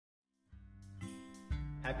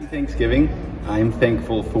Happy Thanksgiving. I'm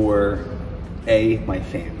thankful for A, my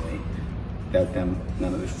family. Without them,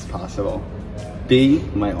 none of this is possible. B,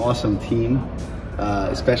 my awesome team,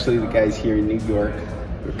 especially the guys here in New York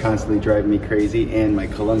who are constantly driving me crazy, and my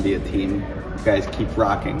Colombia team. You guys keep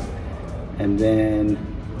rocking. And then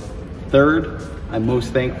third, I'm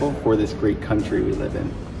most thankful for this great country we live in.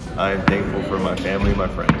 I'm thankful for my family, my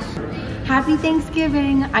friends. Happy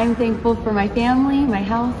Thanksgiving. I'm thankful for my family, my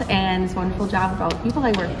health, and this wonderful job of all the people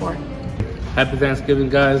I work for. Happy Thanksgiving,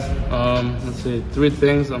 guys. Let's see, 3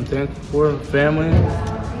 things I'm thankful for. Family.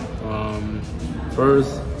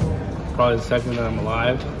 First, probably the second that I'm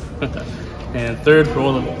alive. And third, for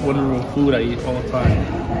all the wonderful food I eat all the time.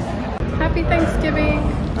 Happy Thanksgiving.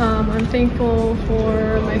 I'm thankful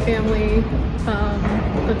for my family,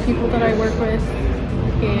 the people that I work with,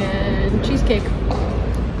 and cheesecake.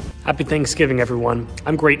 Happy Thanksgiving, everyone.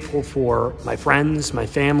 I'm grateful for my friends, my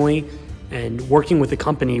family, and working with a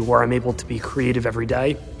company where I'm able to be creative every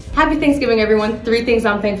day. Happy Thanksgiving, everyone. 3 things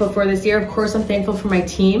I'm thankful for this year. Of course, I'm thankful for my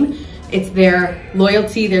team. It's their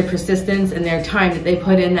loyalty, their persistence, and their time that they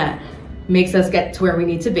put in that makes us get to where we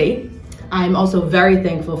need to be. I'm also very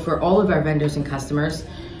thankful for all of our vendors and customers.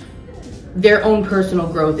 Their own personal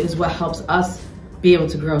growth is what helps us be able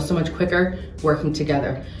to grow so much quicker working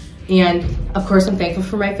together. And of course, I'm thankful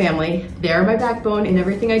for my family. They're my backbone in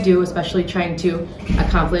everything I do, especially trying to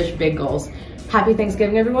accomplish big goals. Happy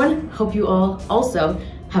Thanksgiving, everyone. Hope you all also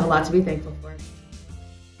have a lot to be thankful for.